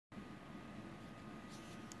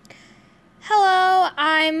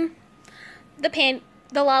I'm the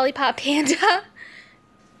Lollipop Panda,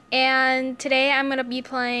 and today I'm gonna be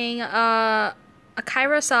playing a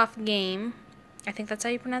Kairosoft game. I think that's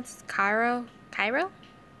how you pronounce it. Cairo? We're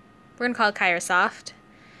gonna call it Kairosoft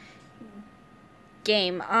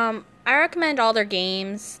game. I recommend all their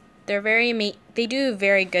games. They do a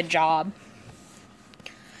very good job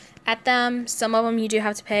at them. Some of them you do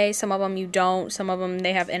have to pay, some of them you don't. Some of them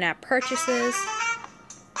they have in-app purchases.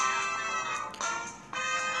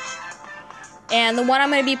 And the one I'm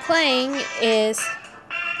going to be playing is,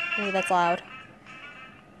 ooh, that's loud.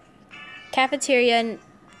 Cafeteria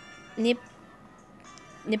Nipponica.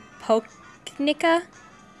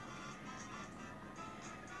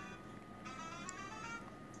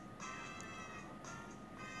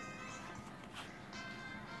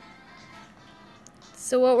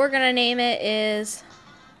 So what we're going to name it is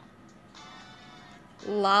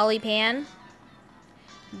Lollipan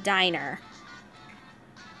Diner.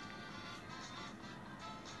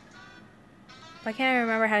 Why can't I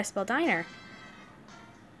remember how to spell diner?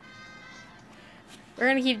 We're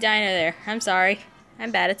gonna keep diner there. I'm sorry. I'm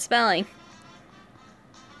bad at spelling.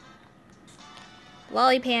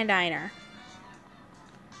 Lollipan Diner.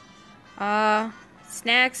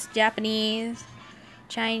 Snacks, Japanese,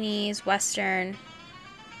 Chinese, Western.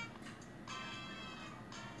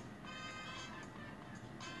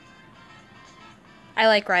 I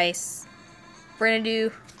like rice. We're gonna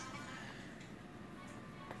do...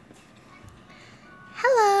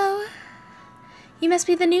 Hello. You must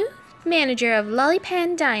be the new manager of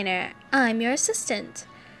Lollipan Diner. I'm your assistant.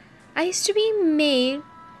 I used to be maid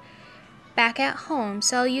back at home,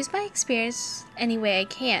 so I'll use my experience any way I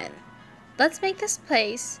can. Let's try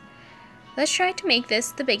to make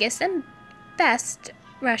this the biggest and best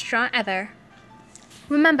restaurant ever.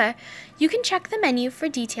 Remember, you can check the menu for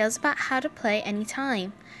details about how to play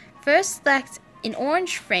anytime. First, select an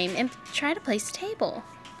orange frame and try to place a table.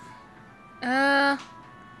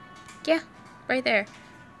 Yeah, right there.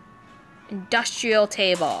 Industrial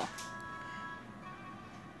table.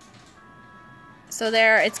 So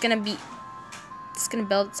there, it's gonna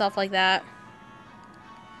build itself like that.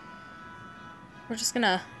 We're just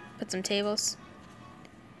gonna put some tables.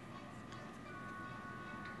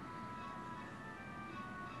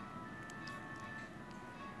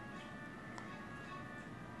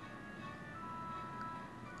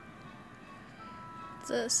 What's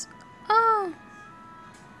this? Oh!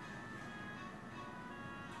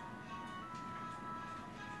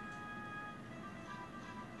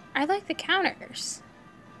 I like the counters.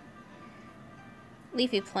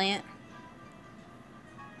 Leafy plant.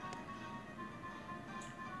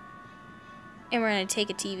 And we're gonna take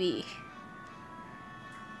a TV.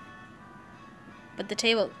 But the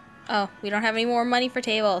table, oh, we don't have any more money for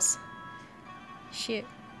tables. Shoot.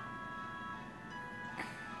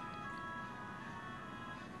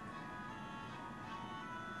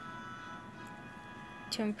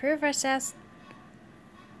 To improve our stats,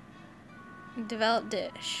 develop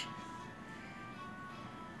dish.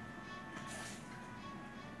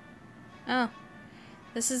 Oh,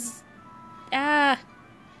 this is,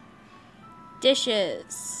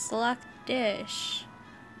 dishes, select dish.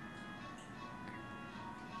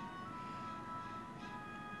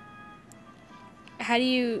 How do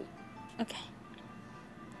you, okay,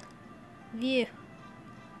 view.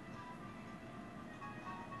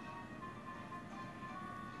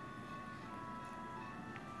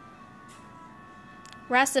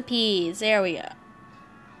 Recipes, there we go.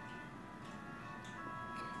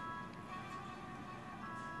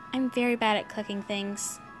 I'm very bad at cooking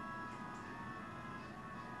things.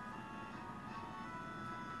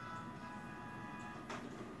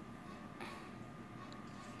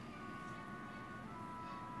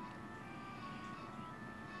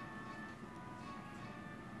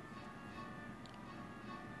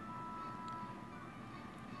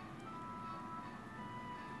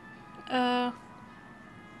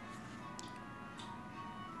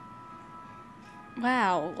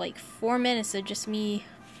 Wow, like 4 minutes of just me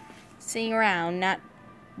sitting around, not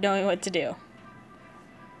knowing what to do.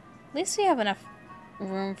 At least we have enough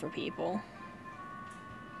room for people.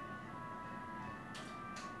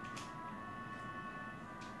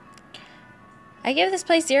 I give this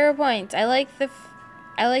place 0 points. I like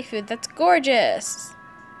food that's gorgeous.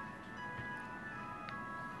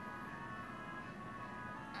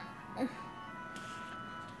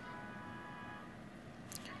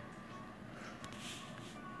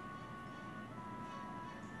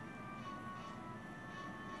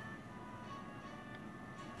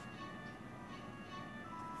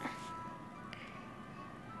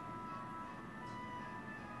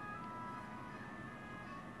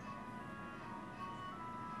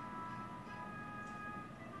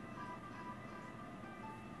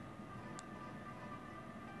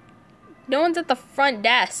 No one's at the front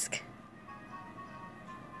desk.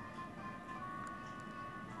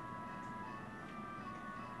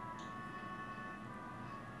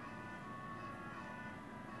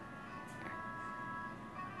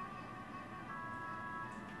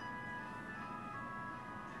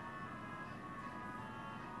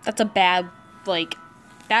 That's a bad, like,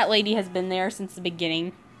 that lady has been there since the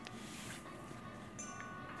beginning.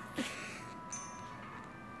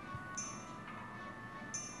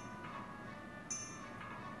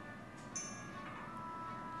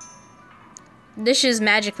 Dishes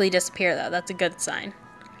magically disappear, though. That's a good sign.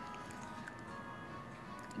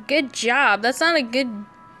 Good job. That's not a good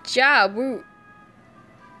job.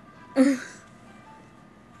 I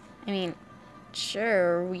mean,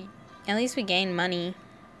 sure, at least we gain money.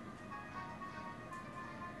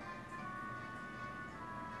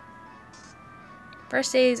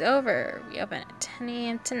 First day is over. We open at 10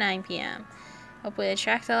 a.m. to 9 p.m. Hopefully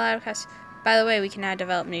attract a lot of customers. By the way, we can now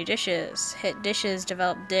develop new dishes. Hit dishes,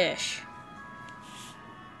 develop dish.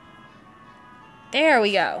 There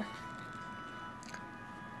we go.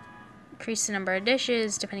 Increase the number of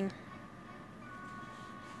dishes depending.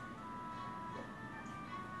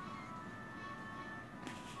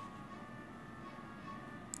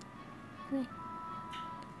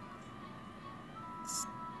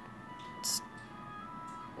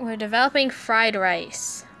 We're developing fried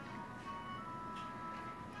rice.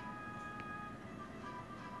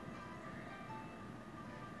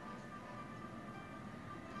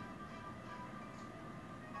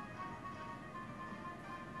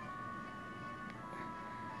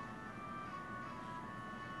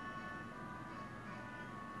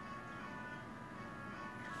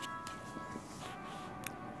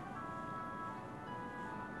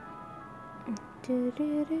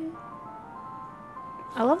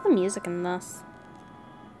 I love the music in this.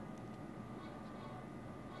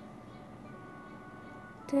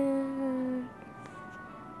 I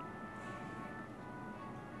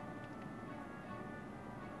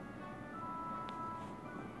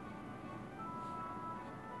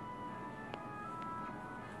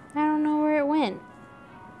don't know where it went.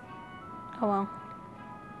 Oh well.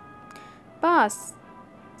 Boss,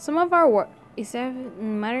 some of our work is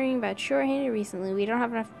muttering about short-handed recently. We don't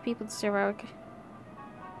have enough people to serve our.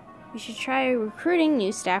 We should try recruiting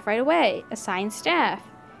new staff right away. Assign staff.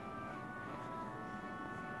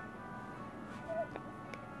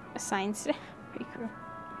 Assign staff. Recruit.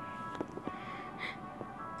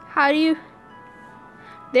 How do you?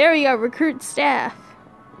 There we go. Recruit staff.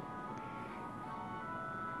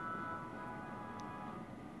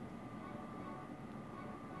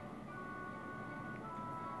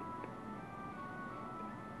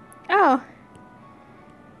 Oh.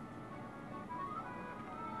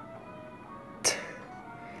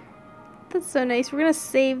 That's so nice. We're gonna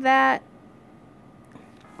save that.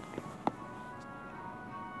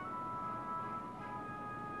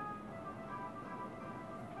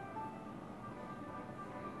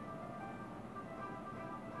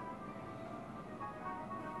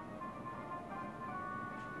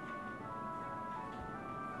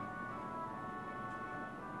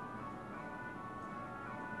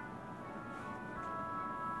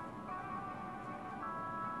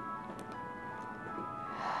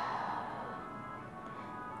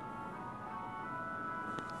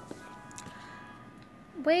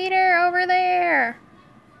 Waiter over there.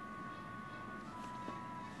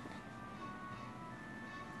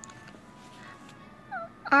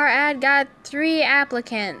 Our ad got 3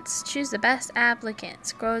 applicants. Choose the best applicant.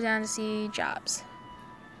 Scroll down to see jobs.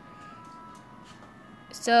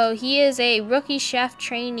 So he is a rookie chef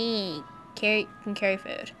trainee. Can carry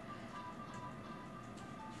food.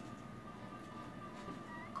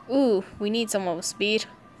 Ooh, we need someone with speed.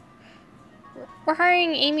 We're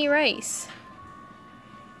hiring Amy Rice.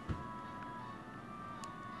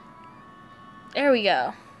 There we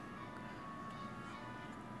go.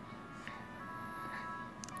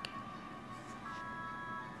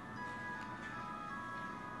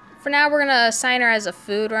 For now, we're gonna assign her as a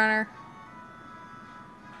food runner.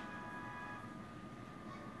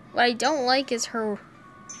 What I don't like is her.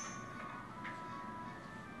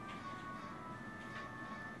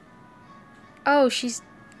 Oh, she's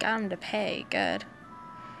got him to pay. Good.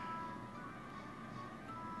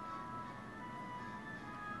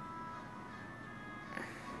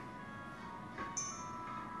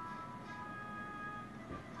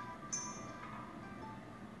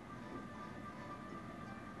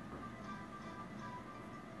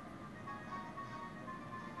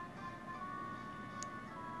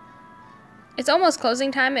 It's almost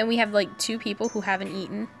closing time and we have like 2 people who haven't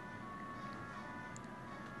eaten.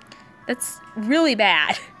 That's really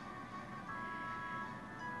bad.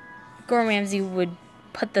 Gordon Ramsay would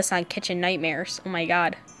put this on Kitchen Nightmares. Oh my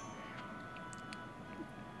god.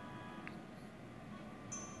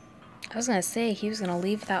 I was gonna say he was gonna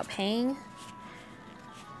leave without paying.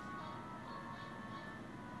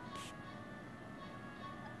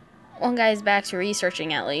 One guy's back to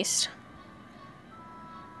researching at least.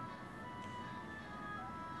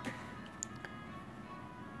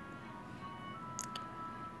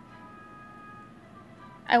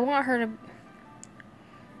 I want her to...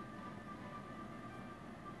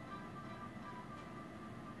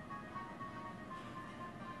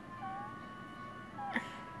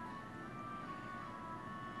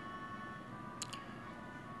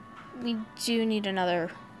 We do need another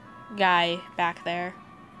guy back there.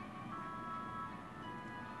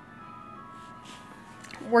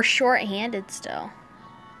 We're short-handed still.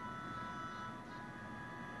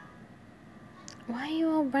 Why are you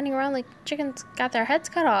all running around like chickens got their heads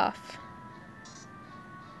cut off?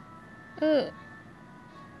 Ooh.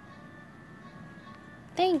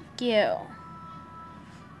 Thank you.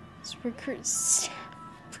 Let's recruit.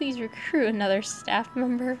 Please recruit another staff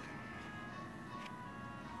member.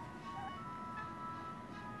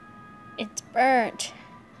 It's burnt.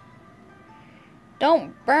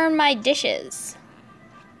 Don't burn my dishes.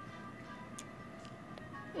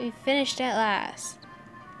 We finished at last.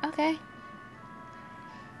 Okay.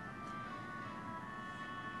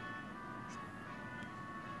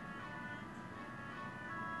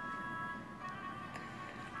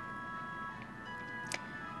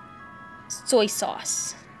 Soy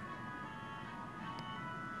sauce.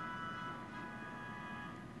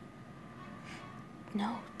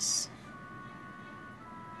 Notes.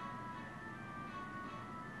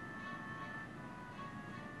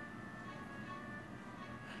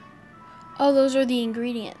 Oh, those are the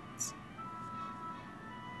ingredients.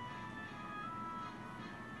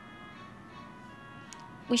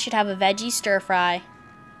 We should have a veggie stir fry.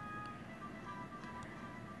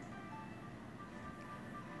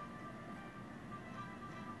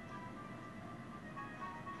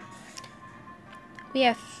 We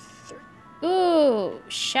have ooh,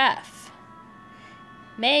 chef.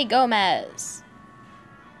 May Gomez.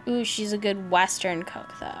 Ooh, she's a good Western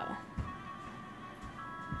cook though.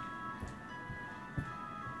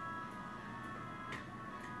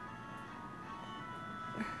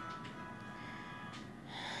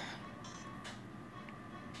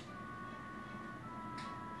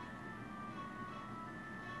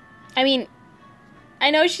 I mean, I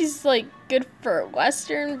know she's like good for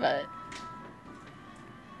Western, but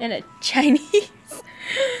in a Chinese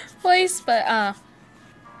place, but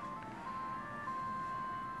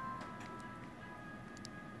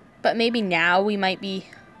maybe now we might be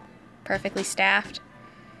perfectly staffed.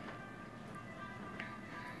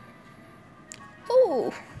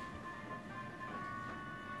 Ooh.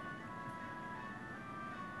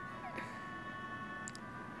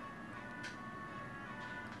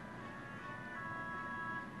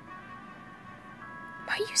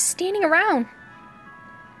 Why are you standing around?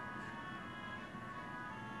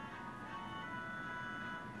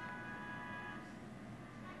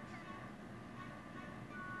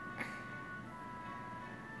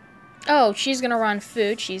 Oh, she's gonna run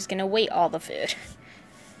food. She's gonna wait all the food.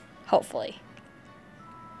 Hopefully.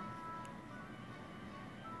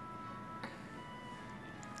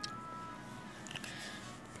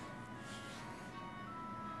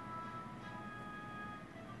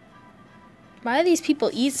 Why do these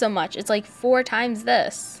people eat so much? It's like 4 times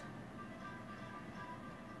this.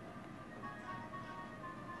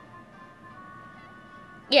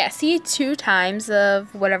 Yeah, see, 2 times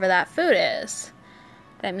of whatever that food is.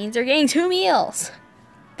 That means they're getting 2 meals.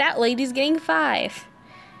 That lady's getting 5.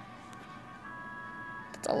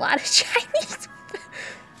 That's a lot of Chinese food.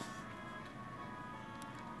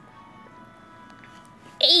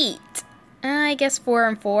 8. I guess 4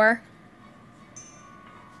 and 4.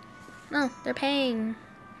 No, they're paying.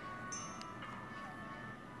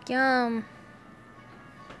 Yum.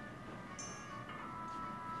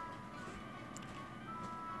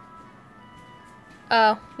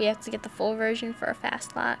 Oh, we have to get the full version for a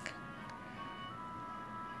fast lock.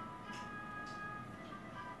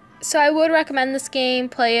 So I would recommend this game.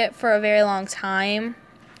 Play it for a very long time.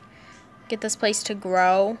 Get this place to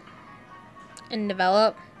grow and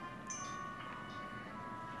develop.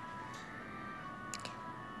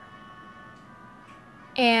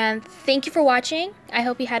 And thank you for watching. I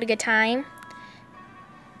hope you had a good time.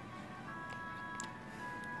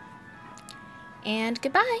 And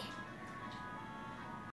goodbye.